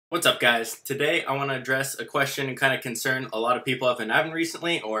What's up, guys? Today I want to address a question and kind of concern a lot of people have been having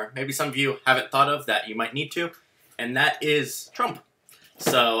recently, or maybe some of you haven't thought of that you might need to, and that is Trump.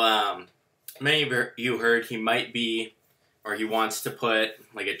 So, many of you heard he might be, or he wants to put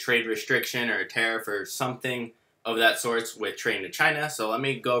like a trade restriction or a tariff or something of that sort with trading to China. So let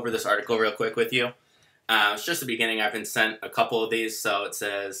me go over this article real quick with you. It's just the beginning. I've been sent a couple of these. So it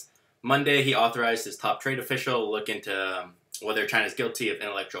says, Monday he authorized his top trade official to look into whether China's guilty of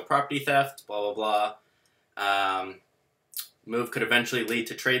intellectual property theft, blah, blah, blah. Move could eventually lead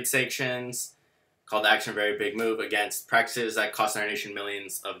to trade sanctions. Called action a very big move against practices that cost our nation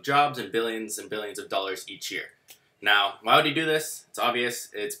millions of jobs and billions of dollars each year. Now, why would he do this? It's obvious.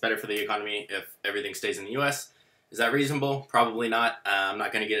 It's better for the economy if everything stays in the U.S. Is that reasonable? Probably not. I'm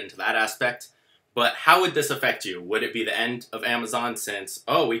not going to get into that aspect. But how would this affect you? Would it be the end of Amazon since,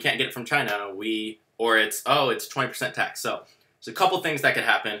 oh, we can't get it from China, or it's 20% tax. So there's a couple things that could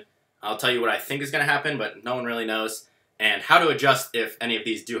happen. I'll tell you what I think is going to happen, but no one really knows, and how to adjust if any of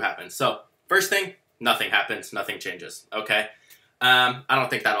these do happen. So first thing, nothing happens, nothing changes, okay? I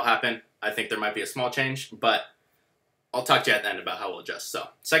don't think that'll happen. I think there might be a small change, but I'll talk to you at the end about how we'll adjust. So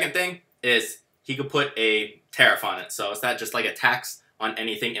second thing is he could put a tariff on it. So is that just like a tax on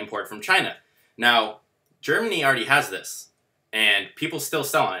anything imported from China? Now, Germany already has this, and people still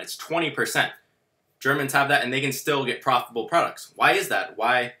sell on it. It's 20%. Germans have that, and they can still get profitable products. Why is that?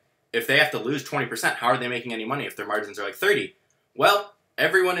 Why, if they have to lose 20%, how are they making any money if their margins are like 30? Well,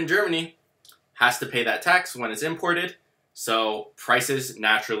 everyone in Germany has to pay that tax when it's imported, so prices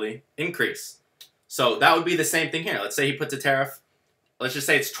naturally increase. So that would be the same thing here. Let's say he puts a tariff. Let's just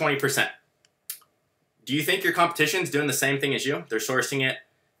say it's 20%. Do you think your competition's doing the same thing as you? They're sourcing it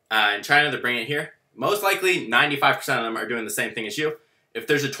in China, they're bringing it here. Most likely, 95% of them are doing the same thing as you. If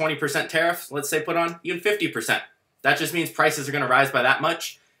there's a 20% tariff, let's say put on, even 50%. That just means prices are going to rise by that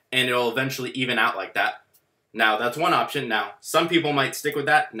much, and it'll eventually even out like that. Now, that's one option. Now, some people might stick with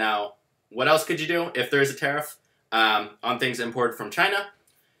that. Now, what else could you do if there is a tariff on things imported from China?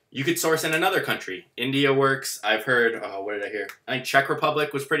 You could source in another country. India works. I've heard, what did I hear? I think Czech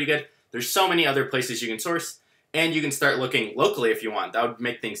Republic was pretty good. There's so many other places you can source, and you can start looking locally if you want. That would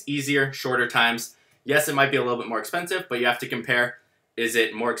make things easier, shorter times. Yes, it might be a little bit more expensive, but you have to compare. Is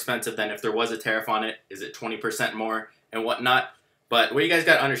it more expensive than if there was a tariff on it? Is it 20% more and whatnot? But what you guys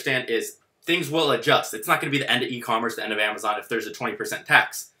got to understand is things will adjust. It's not going to be the end of e-commerce, the end of Amazon if there's a 20%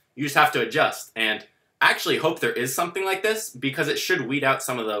 tax. You just have to adjust. And I actually hope there is something like this because it should weed out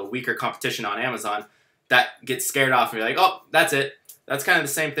some of the weaker competition on Amazon that gets scared off and be like, oh, that's it. That's kind of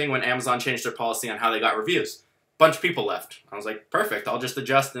the same thing when Amazon changed their policy on how they got reviews. Bunch of people left. I was like, perfect. I'll just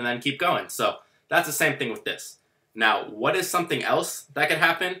adjust and then keep going. So that's the same thing with this. Now, what is something else that could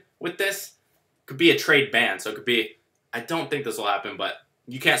happen with this? Could be a trade ban. So it could be, I don't think this will happen, but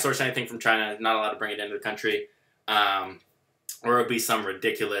you can't source anything from China, not allowed to bring it into the country. Or it'll be some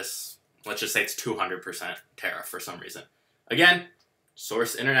ridiculous, let's just say it's 200% tariff for some reason. Again,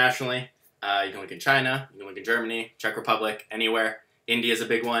 source internationally. You can look in China, you can look in Germany, Czech Republic, anywhere. India's a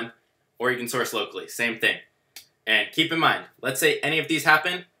big one. Or you can source locally, same thing. And keep in mind, let's say any of these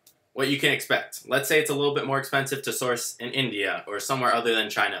happen, what you can expect. Let's say it's a little bit more expensive to source in India or somewhere other than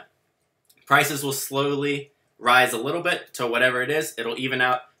China. Prices will slowly rise a little bit to whatever it is. It'll even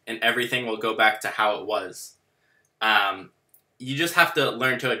out and everything will go back to how it was. You just have to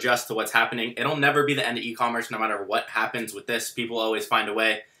learn to adjust to what's happening. It'll never be the end of e-commerce no matter what happens with this. People always find a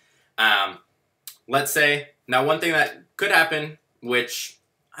way. Let's say, now one thing that could happen, which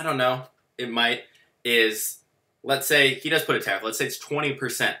I don't know, it might, is let's say he does put a tariff. Let's say it's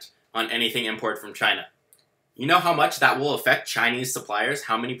 20% on anything imported from China. You know how much that will affect Chinese suppliers?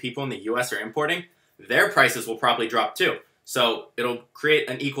 How many people in the U.S. are importing? Their prices will probably drop too. So it'll create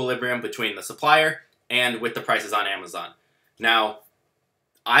an equilibrium between the supplier and with the prices on Amazon. Now,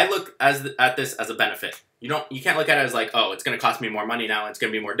 I look at this as a benefit. You can't look at it as like, oh, it's going to cost me more money now. It's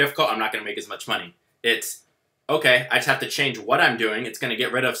going to be more difficult. I'm not going to make as much money. It's, okay, I just have to change what I'm doing. It's going to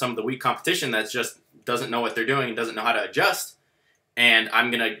get rid of some of the weak competition that's just doesn't know what they're doing and doesn't know how to adjust. And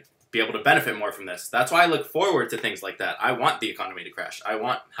I'm going to be able to benefit more from this. That's why I look forward to things like that. I want the economy to crash. I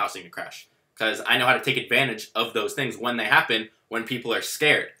want housing to crash because I know how to take advantage of those things when they happen, when people are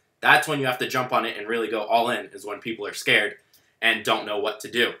scared. That's when you have to jump on it and really go all in, is when people are scared and don't know what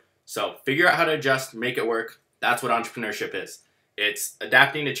to do. So figure out how to adjust, make it work. That's what entrepreneurship is. It's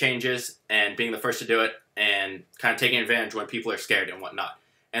adapting to changes and being the first to do it and kind of taking advantage when people are scared and whatnot.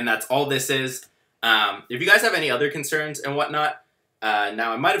 And that's all this is. If you guys have any other concerns and whatnot,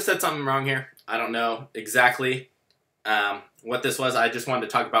 now I might have said something wrong here. I don't know exactly what this was. I just wanted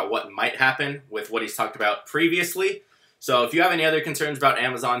to talk about what might happen with what he's talked about previously. So if you have any other concerns about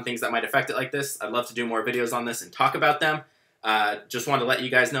Amazon, things that might affect it like this, I'd love to do more videos on this and talk about them. Just wanted to let you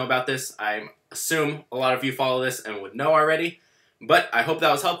guys know about this. I assume a lot of you follow this and would know already, but I hope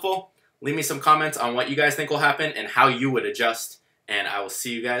that was helpful. Leave me some comments on what you guys think will happen and how you would adjust, and I will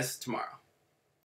see you guys tomorrow.